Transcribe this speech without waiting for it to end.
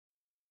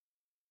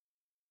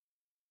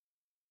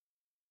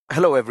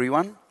Hello,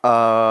 everyone.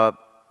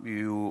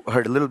 You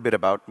heard a little bit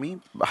about me.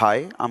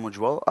 Hi, I'm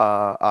Ujwal.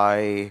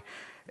 I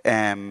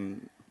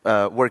am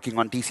working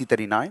on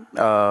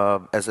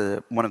TC39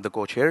 as one of the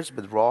co-chairs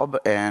with Rob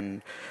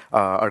and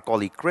our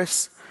colleague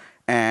Chris.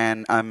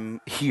 And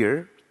I'm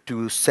here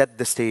to set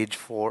the stage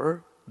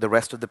for the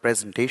rest of the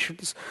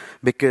presentations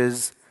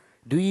because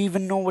do you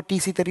even know what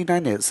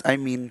TC39 is? I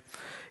mean,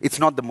 it's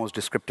not the most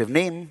descriptive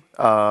name,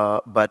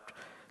 but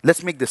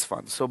let's make this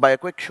fun. So by a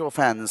quick show of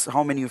hands,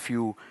 how many of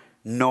you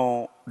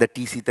know that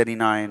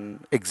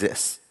TC39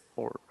 exists?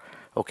 Or,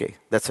 okay,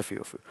 that's a few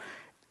of you.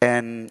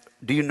 And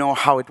do you know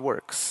how it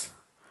works?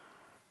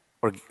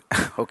 Or,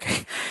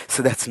 okay,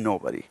 so that's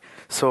nobody.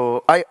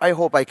 So I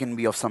hope I can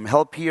be of some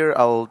help here.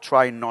 I'll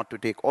try not to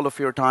take all of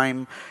your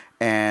time,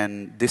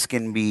 and this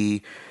can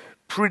be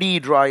pretty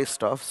dry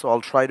stuff, so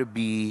I'll try to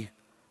be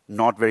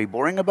not very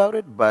boring about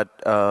it, but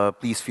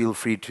please feel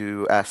free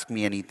to ask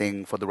me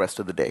anything for the rest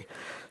of the day.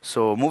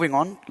 So moving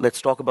on,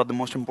 let's talk about the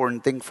most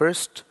important thing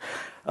first.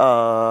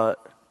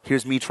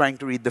 Here's me trying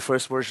to read the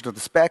first version of the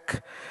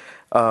spec.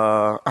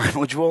 I'm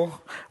Ujwal.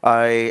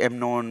 I am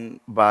known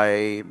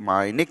by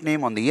my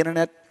nickname on the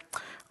internet.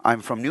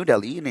 I'm from New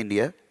Delhi in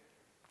India,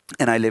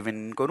 and I live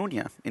in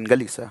Coruña, in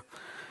Galicia.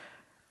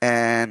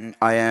 And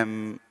I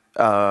am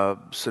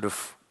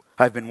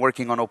I've been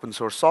working on open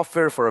source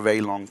software for a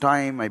very long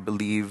time. I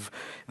believe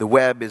the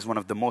web is one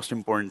of the most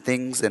important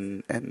things,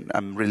 and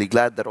I'm really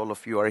glad that all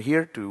of you are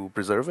here to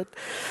preserve it.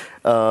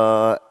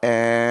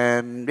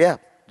 And yeah,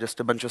 just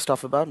a bunch of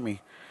stuff about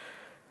me.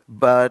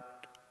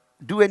 But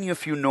do any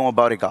of you know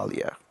about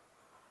Igalia?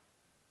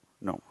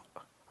 No.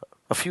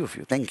 A few of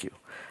you, thank you.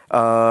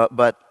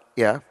 But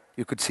yeah,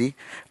 you could see.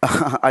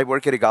 I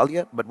work at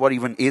Igalia, but what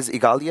even is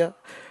Igalia?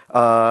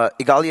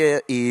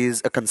 Igalia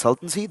is a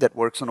consultancy that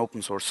works on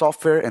open source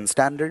software and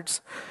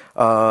standards.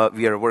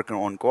 We are working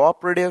on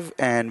cooperative,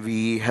 and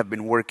we have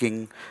been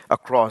working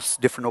across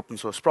different open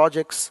source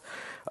projects,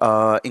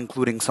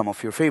 including some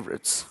of your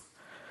favorites.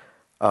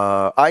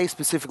 I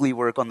specifically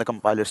work on the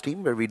compilers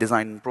team, where we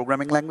design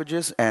programming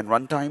languages and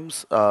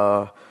runtimes,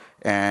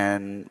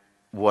 and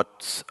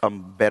what's a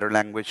better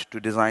language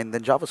to design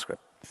than JavaScript?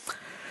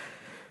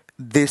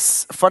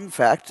 This fun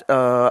fact,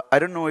 I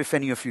don't know if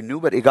any of you knew,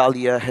 but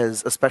Igalia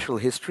has a special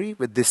history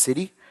with this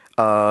city.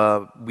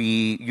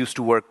 We used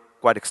to work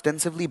quite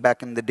extensively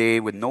back in the day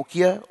with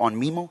Nokia on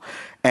Mimo,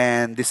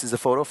 and this is a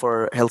photo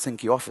for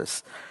Helsinki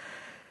office.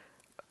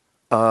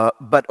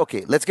 But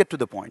okay, let's get to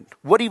the point.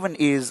 What even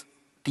is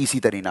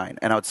TC39?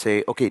 And I would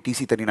say, okay,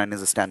 TC39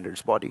 is a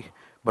standards body,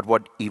 but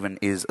what even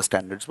is a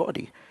standards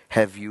body?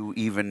 Have you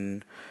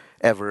even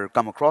ever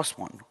come across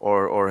one?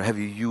 Or have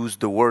you used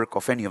the work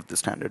of any of the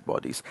standard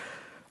bodies?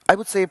 I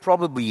would say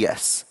probably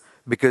yes,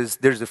 because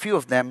there's a few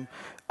of them.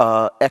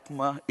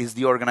 ECMA is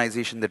the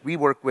organization that we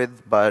work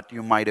with, but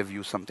you might have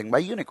used something by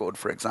Unicode,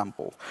 for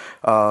example.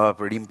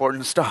 Pretty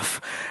important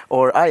stuff.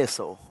 Or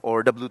ISO,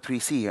 or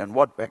W3C, and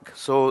WOTPEC.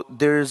 So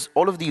there's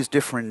all of these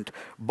different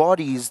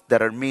bodies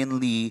that are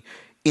mainly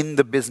in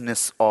the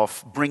business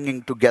of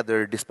bringing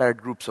together disparate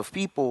groups of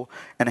people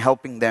and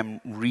helping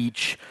them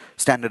reach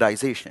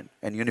standardization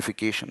and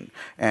unification.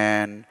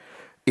 And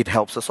it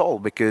helps us all,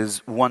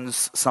 because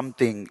once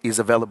something is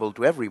available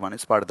to everyone,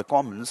 it's part of the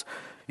commons,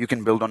 you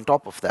can build on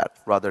top of that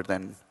rather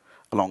than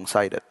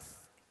alongside it.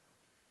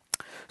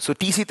 So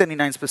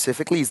TC39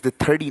 specifically is the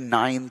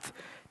 39th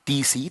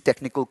TC,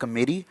 Technical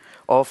Committee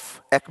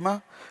of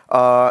ECMA,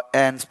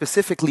 and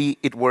specifically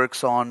it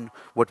works on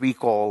what we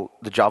call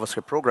the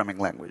JavaScript programming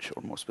language,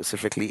 or more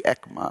specifically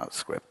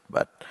ECMAScript.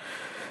 But,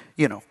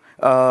 you know,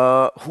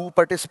 who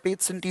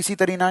participates in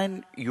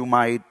TC39? You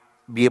might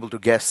be able to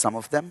guess some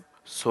of them.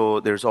 So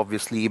there's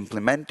obviously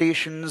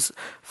implementations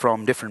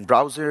from different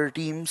browser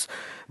teams,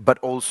 but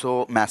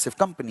also massive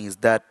companies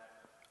that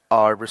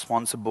are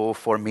responsible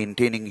for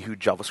maintaining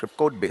huge JavaScript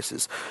code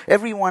bases.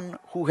 Everyone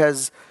who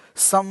has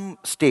some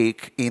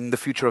stake in the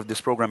future of this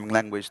programming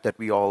language that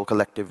we all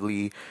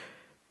collectively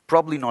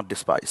probably not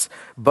despise.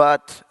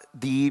 But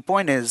the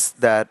point is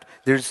that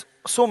there's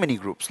so many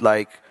groups,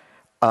 like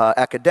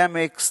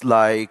academics,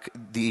 like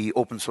the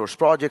open source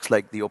projects,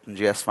 like the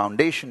OpenJS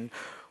Foundation,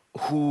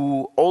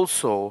 who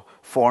also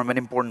form an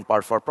important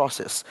part of our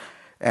process.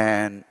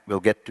 And we'll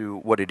get to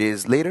what it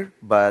is later,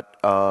 but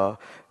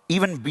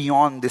even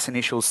beyond this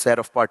initial set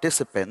of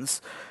participants,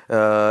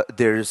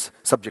 there's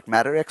subject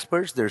matter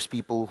experts, there's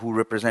people who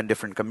represent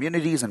different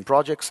communities and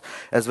projects,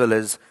 as well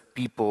as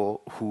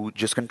people who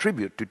just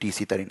contribute to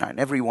TC39.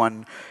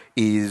 Everyone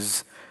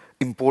is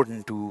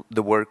important to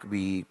the work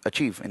we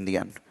achieve in the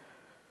end.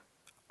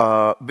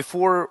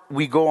 Before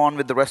we go on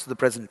with the rest of the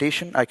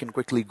presentation, I can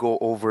quickly go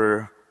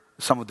over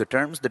some of the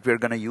terms that we're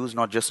going to use,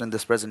 not just in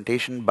this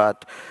presentation,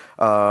 but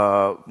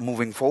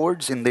moving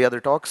forwards in the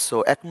other talks.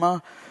 So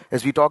ECMA,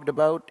 as we talked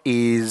about,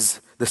 is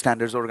the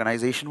standards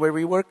organization where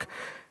we work.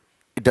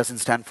 It doesn't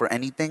stand for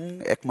anything.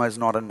 ECMA is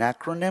not an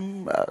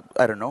acronym.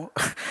 I don't know.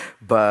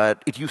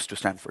 But it used to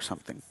stand for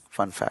something.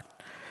 Fun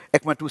fact.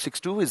 ECMA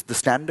 262 is the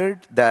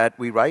standard that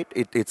we write.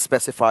 It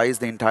specifies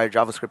the entire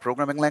JavaScript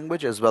programming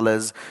language as well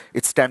as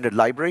its standard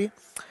library.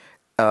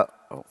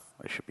 Oh,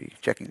 I should be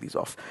checking these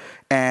off.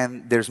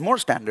 And there's more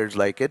standards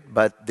like it,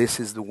 but this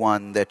is the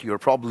one that you're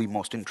probably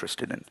most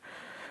interested in.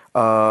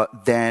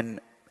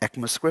 Then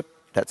ECMAScript,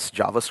 that's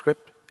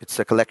JavaScript. It's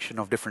a collection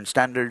of different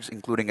standards,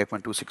 including ECMA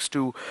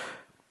 262,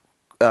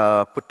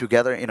 put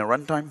together in a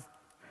runtime.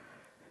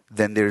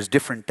 Then there's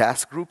different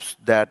task groups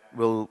that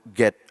we'll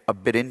get a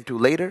bit into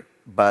later,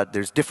 but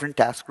there's different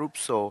task groups.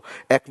 So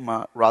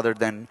ECMA, rather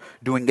than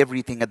doing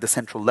everything at the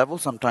central level,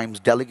 sometimes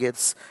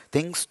delegates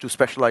things to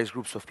specialized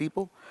groups of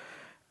people.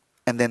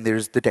 And then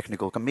there's the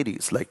technical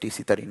committees like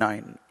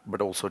TC39,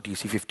 but also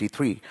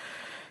TC53.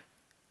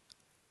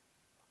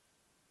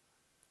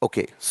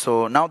 Okay,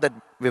 so now that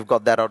we've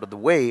got that out of the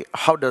way,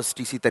 how does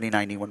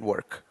TC39 even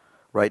work,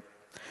 right?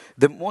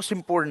 The most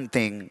important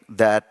thing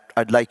that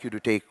I'd like you to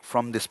take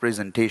from this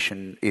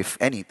presentation, if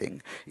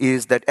anything,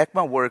 is that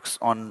ECMA works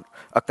on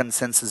a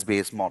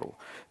consensus-based model.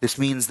 This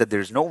means that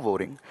there's no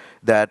voting,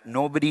 that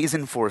nobody is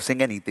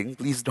enforcing anything.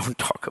 Please don't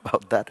talk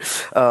about that.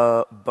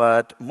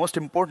 But most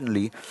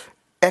importantly,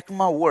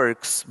 ECMA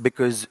works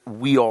because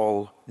we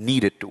all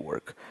need it to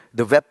work.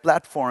 The web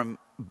platform,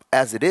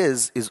 as it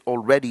is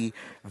already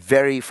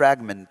very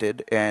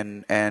fragmented,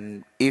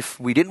 and if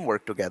we didn't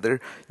work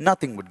together,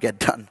 nothing would get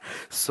done.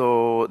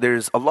 So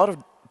there's a lot of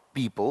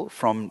people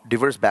from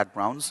diverse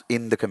backgrounds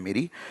in the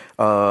committee.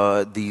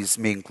 These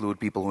may include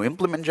people who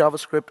implement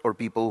JavaScript or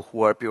people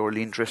who are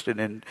purely interested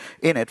in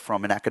it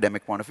from an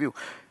academic point of view,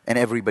 and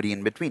everybody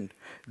in between.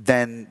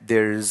 Then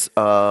there's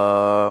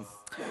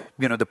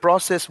the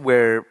process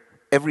where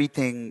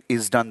everything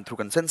is done through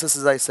consensus,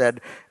 as I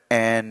said,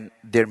 and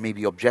there may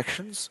be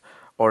objections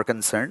or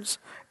concerns,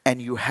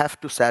 and you have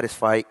to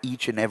satisfy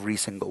each and every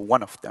single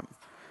one of them.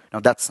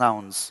 Now that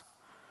sounds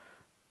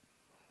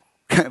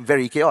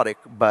very chaotic,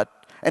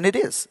 and it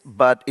is,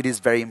 but it is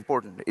very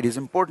important. It is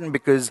important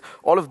because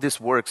all of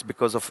this works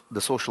because of the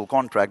social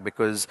contract,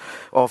 because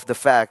of the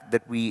fact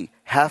that we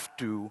have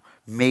to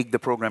make the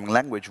programming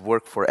language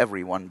work for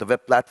everyone, the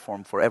web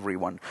platform for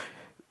everyone.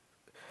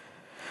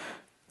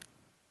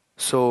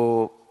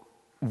 So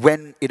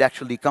when it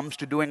actually comes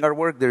to doing our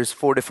work, there's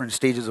 4 different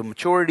stages of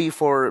maturity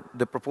for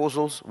the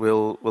proposals.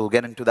 We'll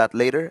get into that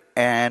later.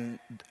 And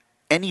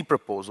any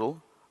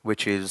proposal,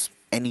 which is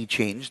any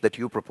change that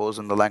you propose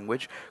in the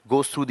language,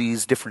 goes through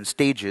these different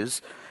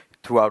stages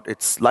throughout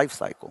its life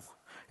cycle.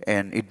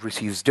 And it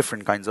receives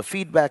different kinds of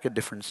feedback at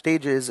different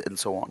stages, and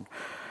so on.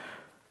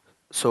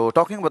 So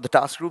talking about the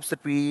task groups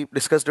that we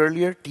discussed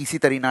earlier,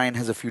 TC39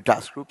 has a few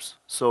task groups.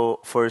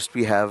 So first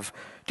we have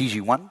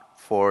TG1,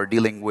 for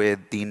dealing with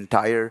the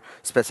entire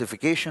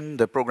specification,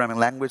 the programming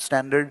language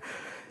standard.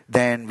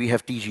 Then we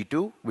have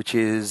TG2, which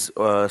is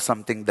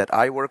something that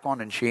I work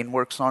on and Shane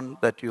works on,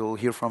 that you'll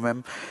hear from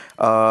him.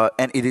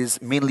 And it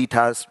is mainly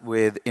tasked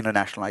with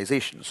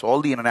internationalization. So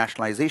all the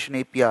internationalization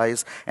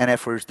APIs and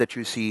efforts that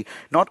you see,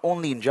 not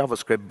only in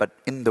JavaScript, but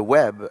in the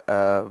web,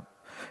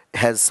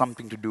 has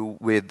something to do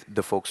with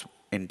the folks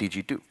in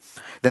TG2.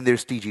 Then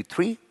there's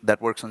TG3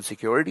 that works on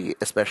security,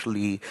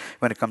 especially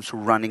when it comes to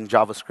running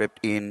JavaScript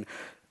in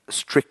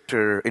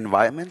stricter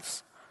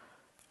environments.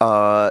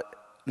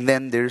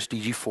 Then there's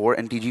TG4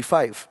 and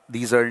TG5.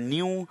 These are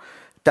new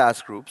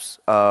task groups,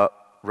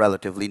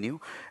 relatively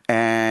new.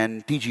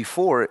 And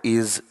TG4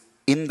 is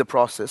in the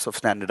process of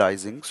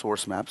standardizing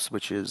source maps,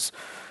 which is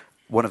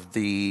one of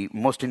the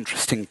most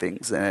interesting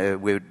things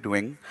we're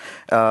doing.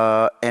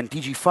 And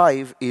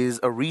TG5 is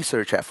a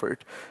research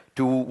effort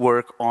to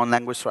work on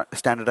language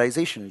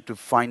standardization, to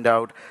find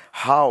out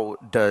how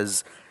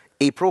does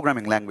a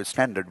programming language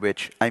standard,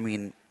 which, I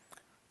mean,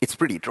 it's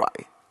pretty dry.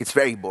 It's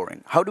very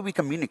boring. How do we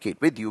communicate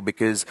with you?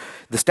 Because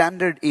the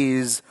standard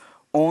is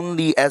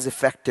only as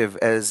effective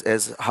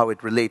as how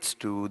it relates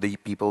to the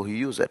people who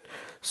use it.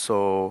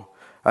 So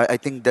I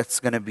think that's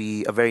going to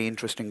be a very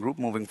interesting group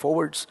moving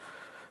forwards.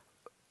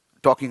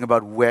 Talking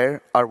about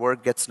where our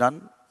work gets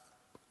done,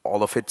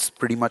 all of it's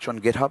pretty much on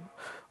GitHub.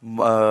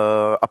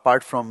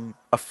 Apart from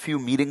a few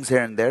meetings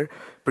here and there,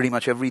 pretty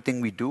much everything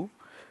we do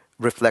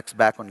reflects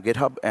back on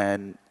GitHub,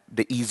 and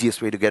the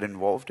easiest way to get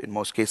involved in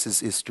most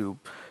cases is to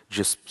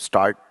just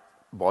start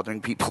bothering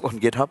people on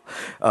GitHub,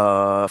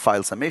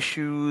 file some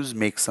issues,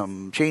 make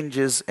some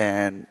changes,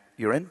 and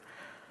you're in.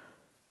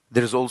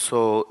 There's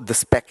also the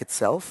spec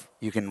itself.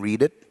 You can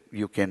read it.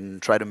 You can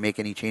try to make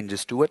any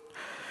changes to it.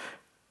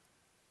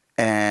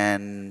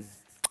 And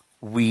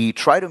we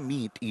try to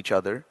meet each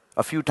other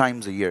a few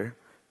times a year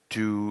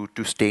to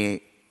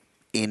stay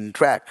in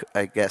track,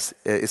 I guess,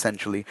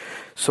 essentially.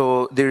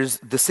 So there's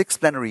the 6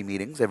 plenary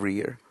meetings every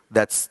year.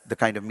 That's the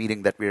kind of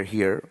meeting that we're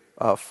here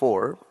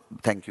for.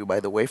 Thank you, by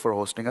the way, for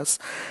hosting us.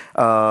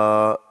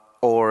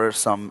 Or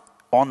some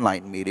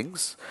online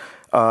meetings.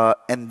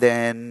 And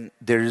then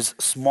there's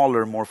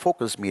smaller, more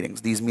focused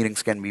meetings. These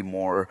meetings can be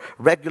more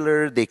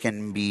regular. They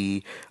can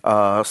be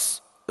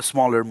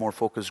smaller, more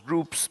focused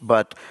groups.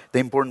 But the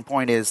important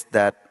point is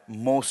that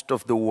most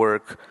of the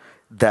work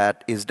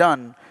that is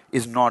done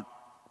is not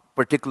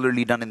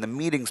particularly done in the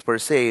meetings per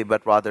se,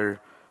 but rather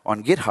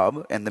on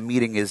GitHub, and the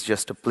meeting is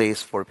just a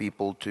place for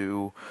people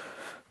to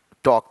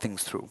talk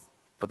things through,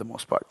 for the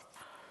most part.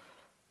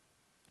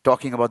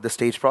 talking about the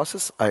stage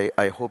process,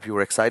 I hope you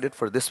were excited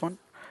for this one.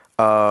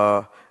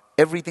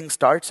 Everything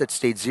starts at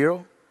stage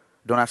 0.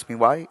 Don't ask me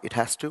why, it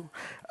has to.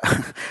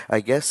 I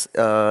guess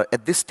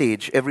at this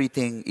stage,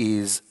 everything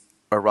is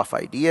a rough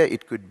idea.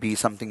 It could be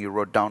something you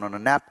wrote down on a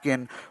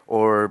napkin,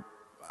 or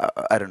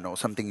I don't know,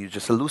 something you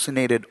just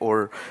hallucinated,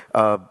 or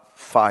a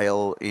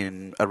file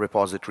in a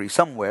repository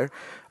somewhere.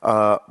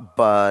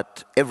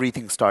 But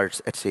everything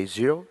starts at stage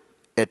 0.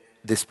 At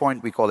this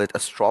point, we call it a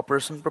straw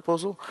person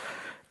proposal,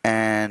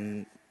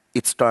 and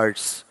it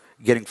starts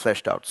getting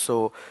fleshed out.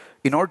 So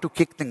in order to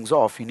kick things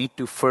off, you need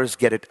to first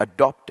get it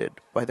adopted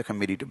by the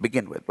committee to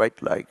begin with,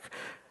 right? Like,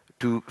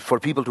 for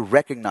people to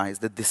recognize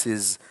that this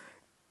is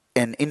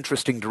an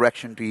interesting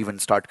direction to even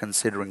start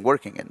considering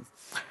working in.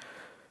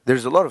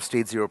 There's a lot of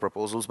stage 0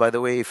 proposals, by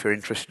the way. If you're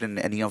interested in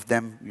any of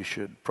them, you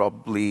should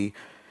probably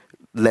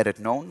let it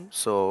known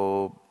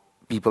so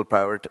people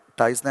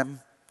prioritize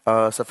them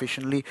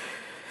sufficiently.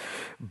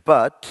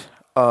 But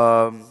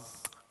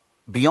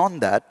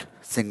beyond that,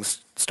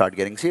 things start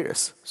getting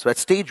serious. So at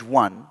stage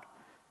 1,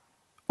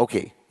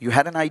 okay, you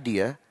had an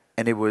idea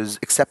and it was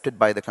accepted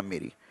by the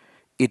committee.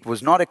 It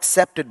was not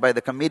accepted by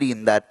the committee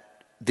in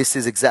that this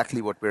is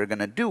exactly what we're going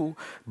to do,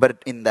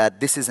 but in that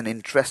this is an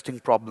interesting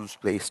problem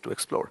space to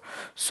explore.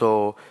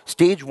 So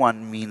stage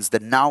 1 means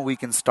that now we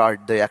can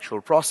start the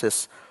actual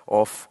process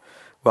of,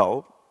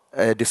 well,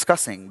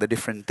 discussing the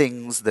different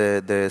things,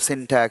 the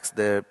syntax,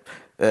 the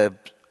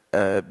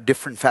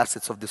different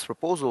facets of this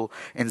proposal,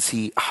 and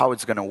see how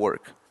it's going to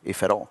work,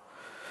 if at all.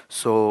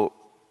 So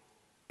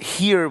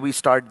here we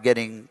start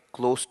getting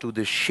close to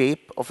the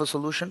shape of a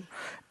solution.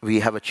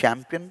 We have a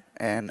champion,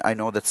 and I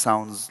know that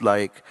sounds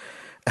like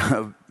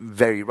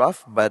very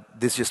rough, but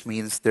this just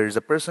means there's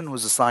a person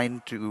who's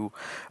assigned to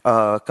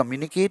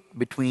communicate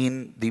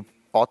between the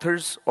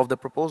authors of the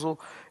proposal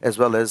as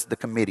well as the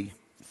committee.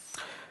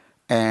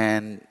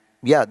 And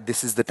yeah,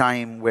 this is the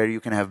time where you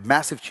can have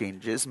massive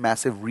changes,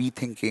 massive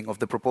rethinking of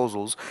the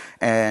proposals,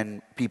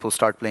 and people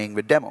start playing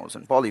with demos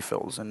and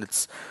polyfills, and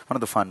it's one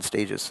of the fun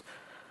stages.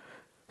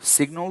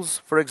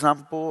 Signals, for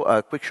example,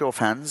 a quick show of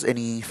hands.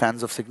 Any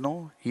fans of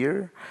Signal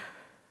here?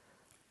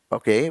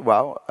 Okay,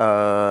 wow,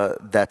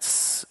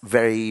 that's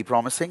very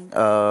promising.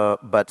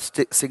 But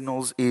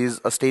Signals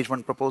is a stage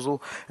 1 proposal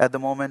at the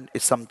moment.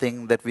 It's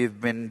something that we've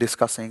been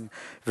discussing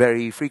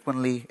very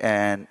frequently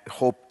and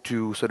hope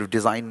to sort of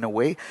design in a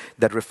way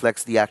that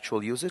reflects the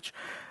actual usage.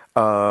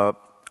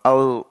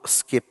 I'll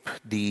skip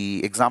the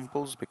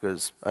examples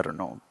because, I don't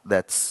know,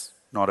 that's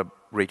not a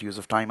great use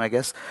of time, I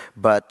guess.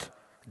 But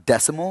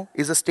Decimal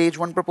is a stage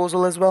 1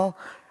 proposal as well.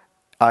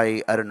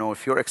 I don't know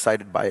if you're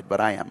excited by it, but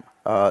I am.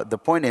 The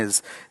point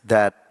is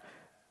that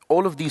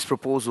all of these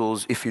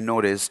proposals, if you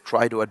notice,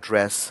 try to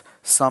address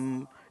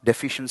some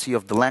deficiency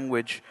of the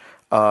language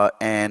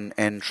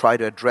and try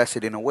to address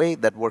it in a way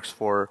that works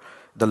for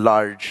the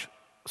large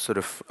sort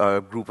of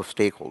group of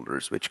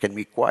stakeholders, which can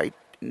be quite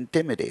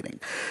intimidating.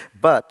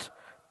 But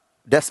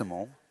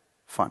Decimal,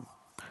 fun.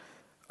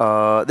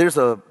 There's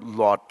a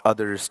lot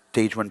other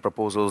stage 1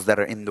 proposals that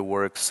are in the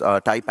works.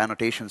 Type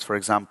annotations, for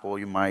example,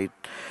 you might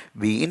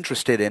be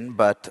interested in,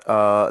 but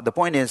the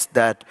point is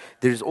that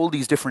there's all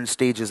these different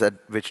stages at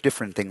which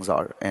different things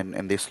are,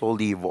 and they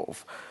slowly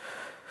evolve.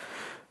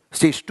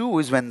 Stage 2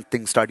 is when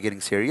things start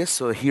getting serious.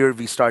 So here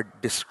we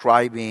start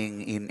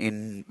describing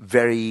in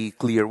very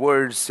clear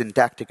words,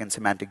 syntactic and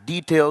semantic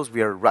details.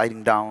 We are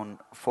writing down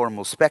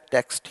formal spec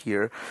text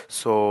here,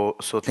 so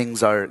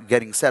things are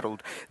getting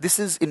settled. This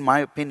is, in my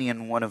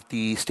opinion, one of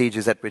the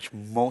stages at which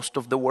most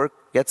of the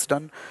work gets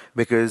done,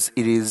 because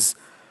it is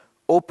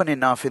open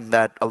enough in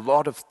that a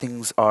lot of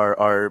things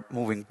are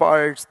moving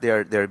parts,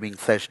 they're being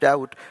fleshed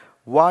out,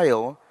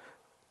 while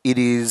it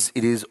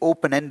is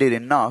open-ended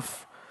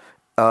enough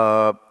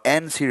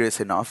and serious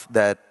enough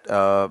that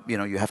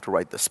you have to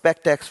write the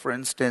spec text, for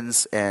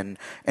instance, and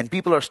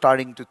people are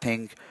starting to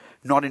think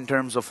not in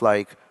terms of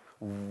like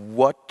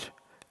what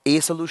a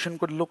solution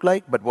could look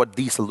like, but what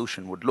the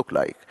solution would look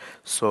like.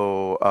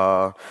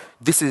 So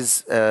this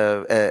is,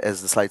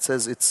 as the slide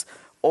says, it's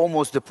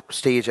almost the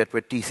stage at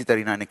which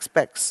TC39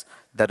 expects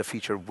that a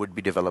feature would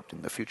be developed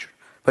in the future.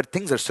 But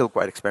things are still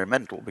quite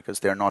experimental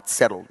because they're not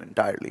settled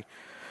entirely.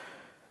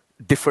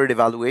 Deferred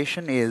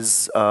evaluation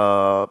is,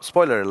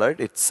 spoiler alert,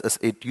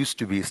 it used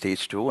to be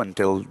stage 2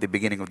 until the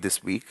beginning of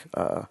this week.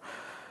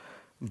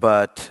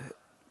 But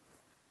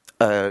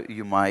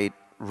you might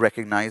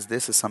recognize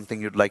this as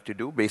something you'd like to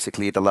do.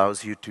 Basically, it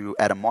allows you to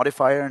add a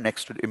modifier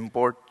next to the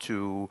import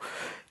to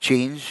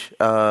change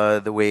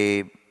the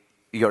way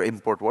your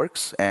import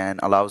works and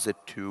allows it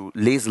to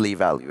lazily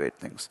evaluate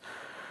things.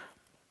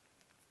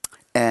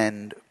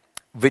 And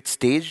which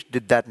stage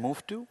did that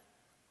move to?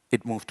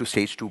 It moved to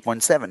stage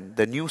 2.7.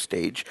 The new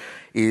stage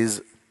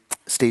is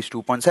stage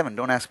 2.7.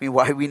 Don't ask me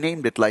why we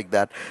named it like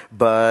that,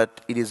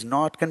 but it is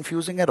not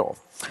confusing at all.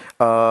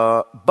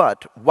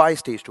 But why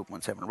stage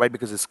 2.7, right?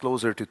 Because it's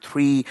closer to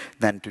 3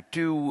 than to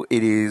 2.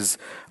 It is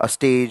a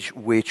stage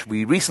which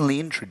we recently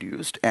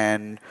introduced.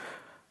 And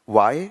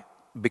why?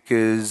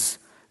 Because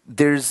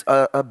there's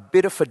a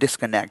bit of a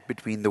disconnect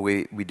between the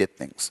way we did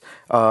things.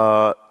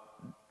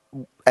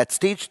 at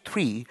stage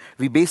 3,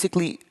 we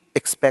basically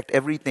expect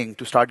everything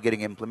to start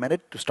getting implemented,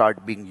 to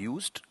start being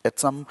used at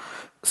some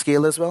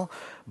scale as well.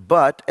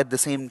 But at the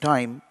same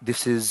time,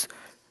 this is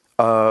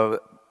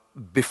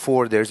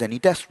before there's any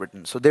test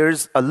written. So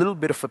there's a little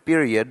bit of a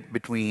period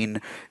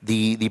between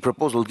the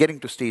proposal getting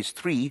to stage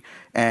 3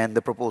 and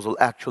the proposal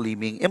actually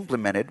being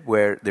implemented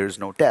where there's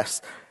no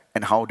tests.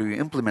 And how do you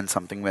implement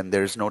something when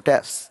there's no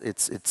tests?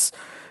 It's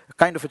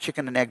kind of a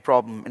chicken and egg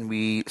problem, and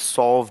we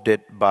solved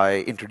it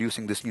by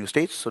introducing this new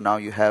stage. So now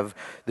you have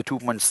the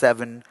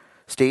 2.7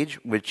 stage,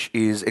 which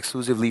is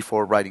exclusively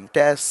for writing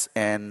tests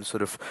and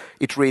sort of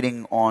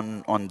iterating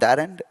on that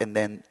end, and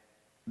then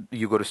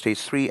you go to stage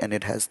 3, and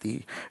it has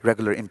the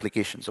regular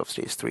implications of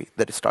stage 3,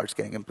 that it starts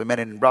getting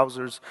implemented in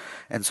browsers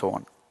and so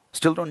on.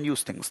 Still don't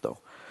use things, though.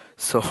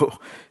 So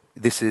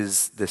this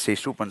is the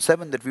stage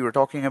 2.7 that we were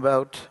talking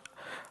about.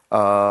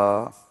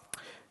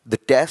 The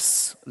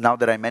tests, now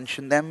that I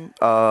mentioned them,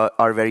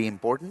 are very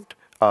important.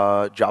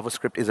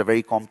 JavaScript is a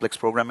very complex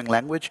programming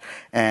language,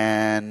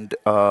 and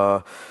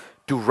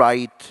to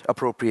write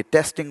appropriate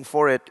testing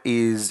for it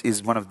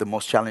is one of the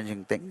most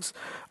challenging things.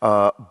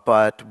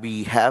 But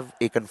we have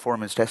a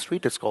conformance test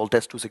suite. It's called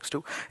Test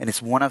 262, and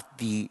it's one of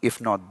the,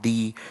 if not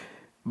the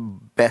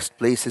best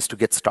places to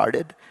get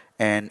started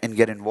and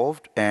get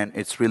involved, and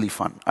it's really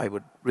fun. I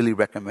would really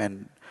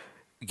recommend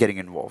getting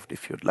involved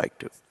if you'd like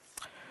to.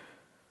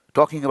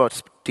 Talking about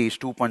stage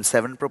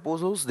 2.7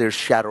 proposals, there's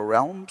Shadow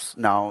Realms.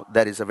 Now,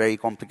 that is a very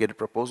complicated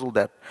proposal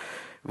that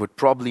would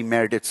probably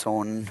merit its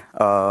own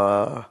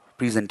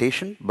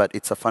presentation, but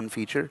it's a fun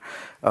feature.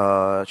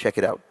 Check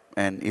it out.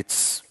 And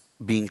it's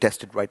being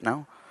tested right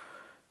now.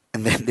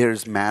 And then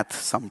there's Math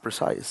Sum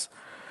Precise.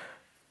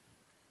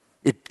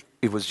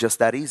 It was just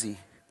that easy.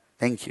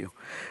 Thank you.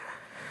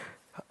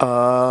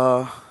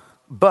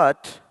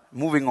 But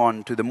moving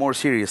on to the more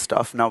serious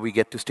stuff, now we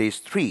get to stage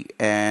 3.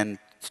 And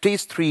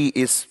stage 3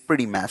 is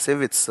pretty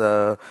massive. It's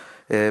a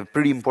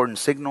pretty important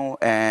signal,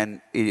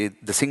 and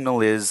the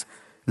signal is,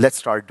 let's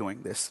start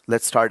doing this.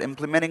 Let's start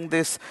implementing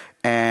this.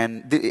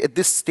 And at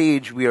this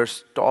stage, we are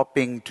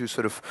stopping to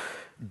sort of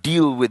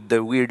deal with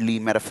the weirdly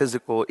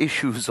metaphysical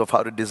issues of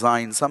how to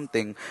design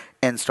something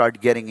and start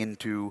getting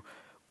into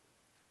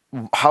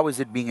how is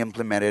it being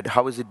implemented,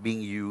 how is it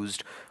being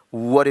used,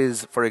 what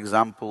is, for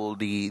example,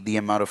 the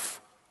amount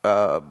of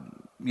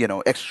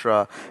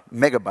extra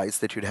megabytes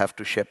that you'd have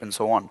to ship and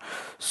so on.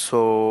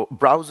 So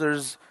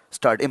browsers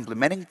start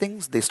implementing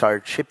things, they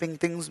start shipping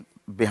things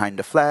behind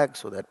a flag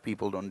so that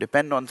people don't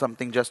depend on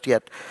something just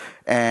yet.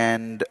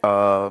 And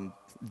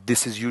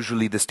this is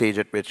usually the stage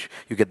at which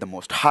you get the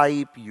most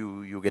hype,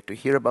 you get to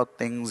hear about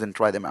things and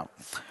try them out.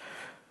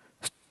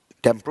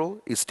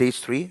 Temporal is stage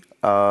 3.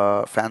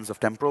 Fans of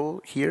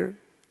Temporal here?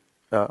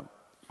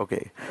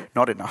 Okay,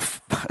 not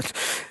enough, but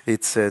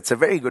it's a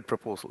very good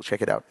proposal.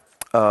 Check it out.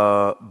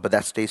 But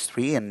that's stage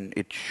 3, and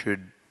it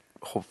should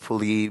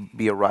hopefully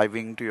be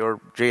arriving to your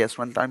JS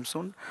runtime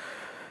soon.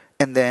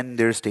 And then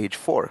there's stage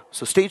 4.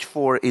 So stage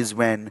 4 is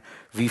when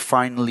we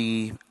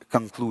finally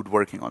conclude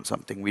working on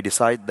something. We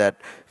decide that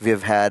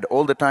we've had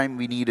all the time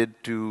we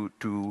needed to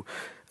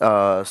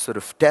sort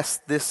of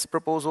test this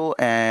proposal,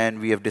 and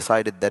we have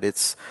decided that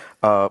it's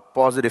a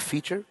positive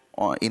feature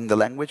in the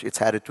language.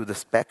 It's added to the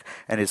spec,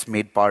 and it's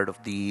made part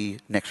of the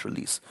next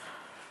release.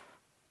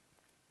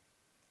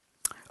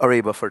 Array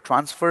buffer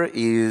transfer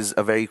is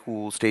a very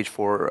cool stage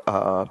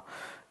 4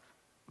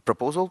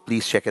 proposal.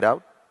 Please check it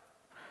out.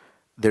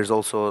 There's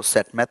also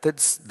set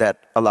methods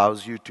that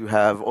allows you to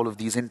have all of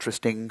these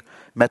interesting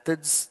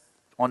methods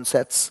on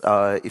sets.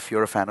 If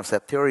you're a fan of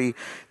set theory,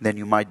 then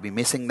you might be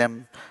missing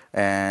them,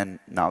 and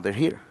now they're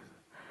here.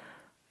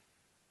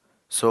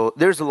 So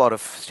there's a lot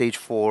of stage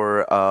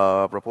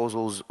 4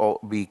 proposals.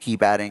 We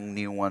keep adding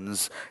new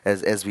ones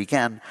as we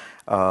can.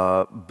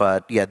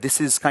 But yeah,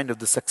 this is kind of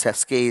the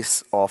success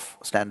case of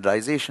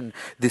standardization.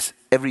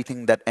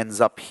 Everything that ends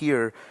up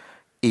here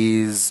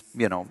is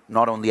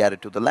not only added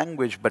to the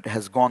language, but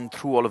has gone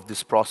through all of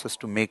this process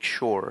to make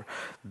sure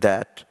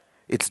that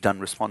it's done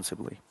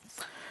responsibly.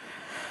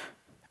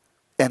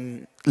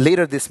 And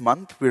later this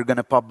month, we're going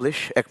to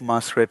publish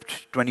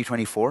ECMAScript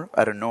 2024.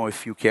 I don't know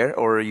if you care,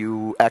 or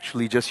you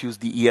actually just use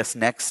the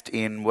ESNext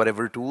in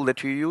whatever tool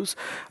that you use.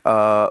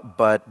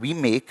 But we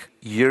make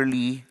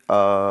yearly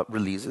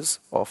releases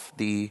of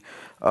the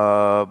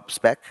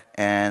spec,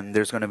 and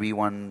there's going to be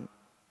one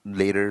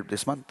later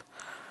this month.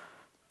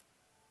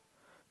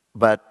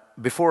 But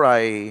before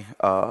I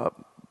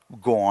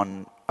go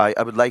on,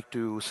 I would like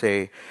to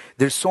say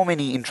there's so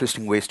many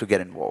interesting ways to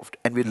get involved,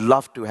 and we'd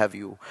love to have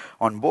you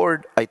on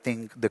board. I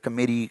think the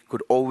committee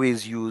could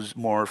always use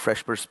more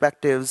fresh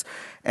perspectives,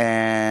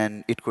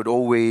 and it could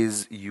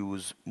always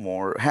use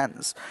more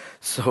hands.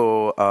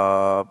 So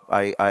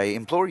I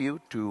implore you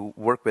to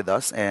work with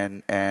us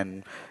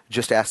and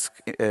just ask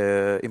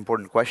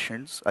important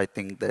questions. I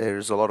think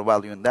there's a lot of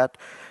value in that.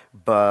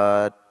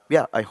 But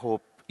yeah, I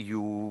hope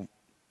you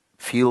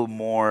feel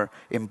more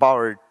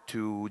empowered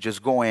to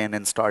just go in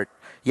and start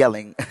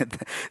yelling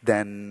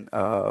than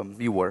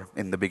you were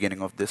in the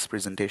beginning of this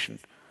presentation.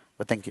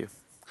 But thank you.